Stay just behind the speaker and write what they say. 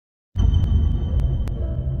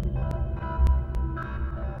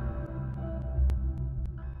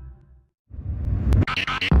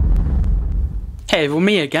Hey everyone,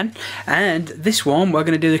 me again, and this one we're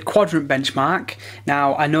going to do the Quadrant benchmark.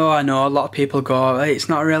 Now I know a lot of people go, hey, it's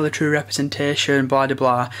not really a true representation, blah blah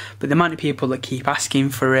blah, but the amount of people that keep asking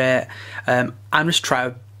for it, I'm just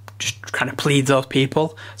trying to kind of plead those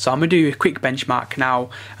people. So I'm going to do a quick benchmark now,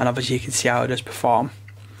 and obviously you can see how it does perform.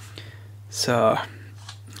 So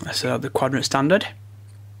let's set up the Quadrant standard.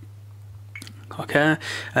 Okay,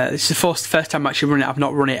 this is the first time I actually run it. I've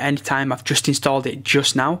not run it any time. I've just installed it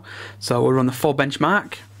just now. So we'll run the full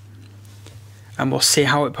benchmark and we'll see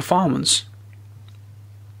how it performs.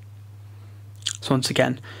 So once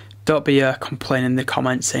again, don't be complaining in the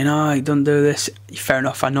comments saying, oh, you don't do this. Fair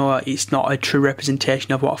enough, I know it's not a true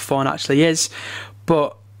representation of what a phone actually is,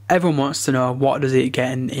 but everyone wants to know what does it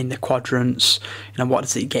get in the quadrants, you know, what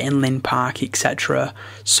does it get in Linpack, etc.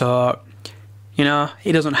 So you know,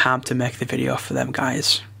 it doesn't harm to make the video for them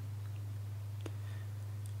guys.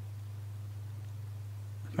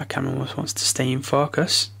 My camera almost wants to stay in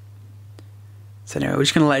focus. So anyway, we're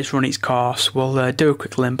just going to let it run its course. We'll do a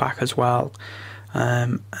quick Linpack as well.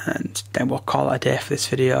 And then we'll call it a day for this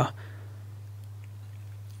video.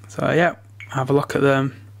 So yeah, have a look at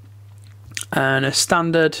them. And as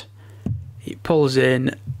standard, it pulls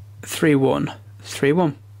in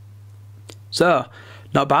 3131. So,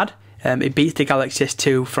 not bad. It beats the Galaxy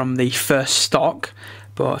S2 from the first stock,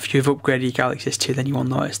 but if you've upgraded your Galaxy S2 then you will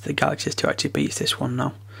notice the Galaxy S2 actually beats this one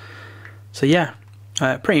now. So yeah,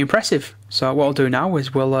 pretty impressive. So what I'll do now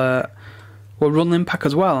is we'll run Linpack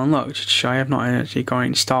as well, and look, just to show you I've not actually got it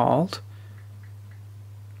installed.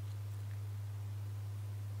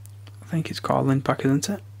 I think it's called Linpack, isn't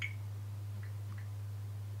it?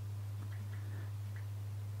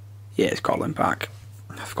 Yeah, it's called Linpack.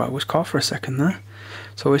 I forgot it was called for a second there.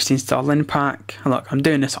 So we'll just install Linpack. And look, I'm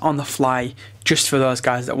doing this on the fly just for those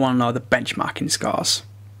guys that want to know the benchmarking scores.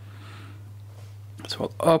 So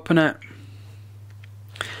we'll open it.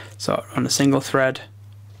 So on a single thread.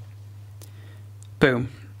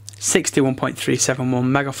 Boom. 61.371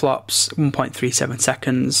 megaflops, 1.37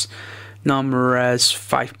 seconds. Normal res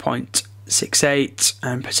 5.68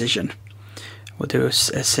 and precision. We'll do a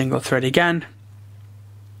single thread again.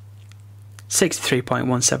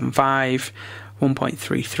 63.175,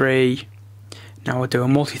 1.33. Now we'll do a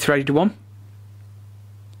multi-threaded one.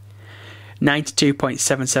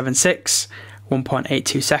 92.776,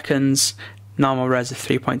 1.82 seconds. Normal res of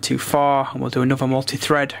 3.24, and we'll do another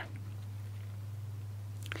multi-thread.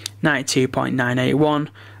 92.981,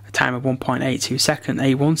 a time of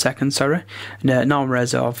 81 seconds, sorry, and a normal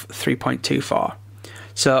res of 3.24.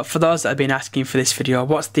 So for those that have been asking for this video,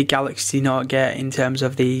 what's the Galaxy Note get in terms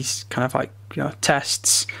of these kind of like, you know,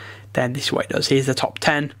 tests, then this is what it does. Here's the top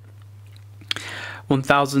 10.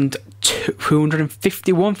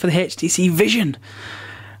 1,251 for the HTC Vision.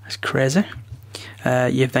 That's crazy.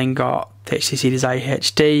 You've then got the HTC Desire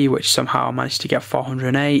HD, which somehow managed to get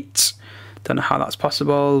 408. Don't know how that's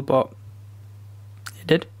possible, but it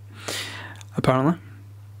did, apparently.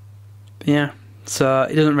 But yeah, so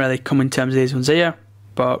it doesn't really come in terms of these ones here,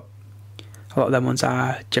 but a lot of them ones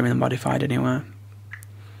are genuinely modified anyway.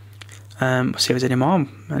 We'll see if there's any more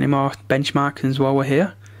benchmarkings while we're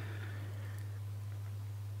here.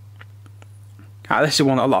 This is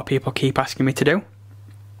one that a lot of people keep asking me to do.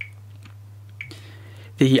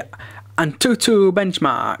 The AnTuTu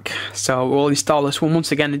benchmark. So we'll install this one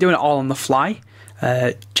once again. They're doing it all on the fly.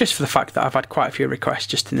 Just for the fact that I've had quite a few requests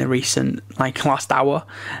just in the recent, like last hour,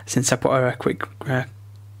 since I put a quick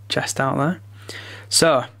test out there.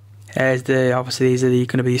 So here's obviously these are going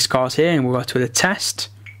to be the scores here, and we'll go to the test.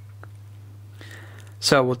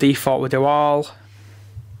 So we'll default, we'll do all,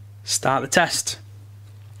 start the test.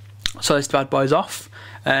 So this bad boy's off.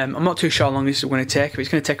 I'm not too sure how long this is going to take. If it's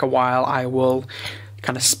going to take a while, I will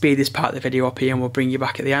kind of speed this part of the video up here and we'll bring you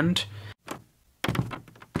back at the end.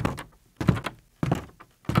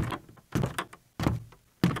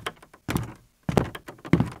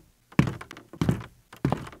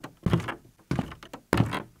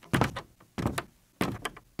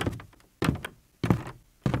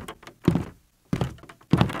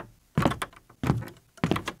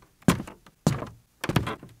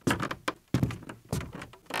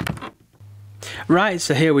 Right,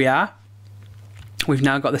 so here we are. We've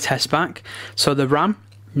now got the test back. So the RAM,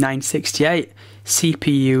 968,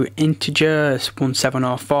 CPU integer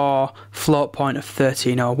 1704, float point of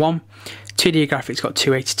 1301, 2D graphics got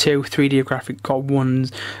 282, 3D graphics got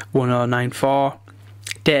 1094,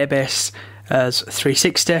 database as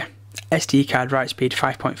 360, SD card write speed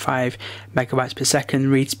 5.5 megabytes per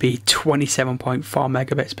second, read speed 27.4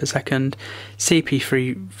 megabits per second,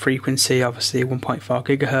 CPU frequency obviously 1.4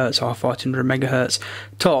 gigahertz or 1400 megahertz,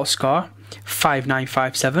 total score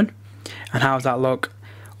 5957, And how does that look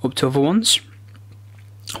up to other ones?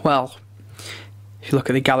 Well, if you look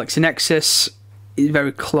at the Galaxy Nexus, it's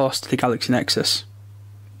very close to the Galaxy Nexus.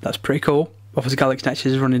 That's pretty cool. Obviously, Galaxy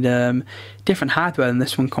Nexus is running different hardware than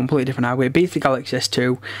this one, completely different hardware. It beats the Galaxy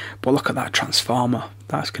S2, but look at that transformer.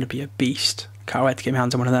 That's going to be a beast. Can't wait to get my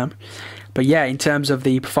hands on one of them. But yeah, in terms of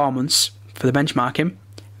the performance for the benchmarking,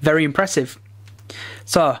 very impressive.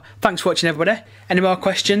 So, thanks for watching, everybody. Any more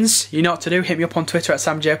questions, you know what to do. Hit me up on Twitter at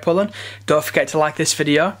samjpullen. Don't forget to like this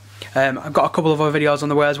video. I've got a couple of other videos on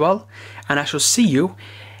the way as well. And I shall see you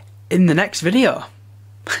in the next video.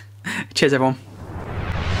 Cheers, everyone.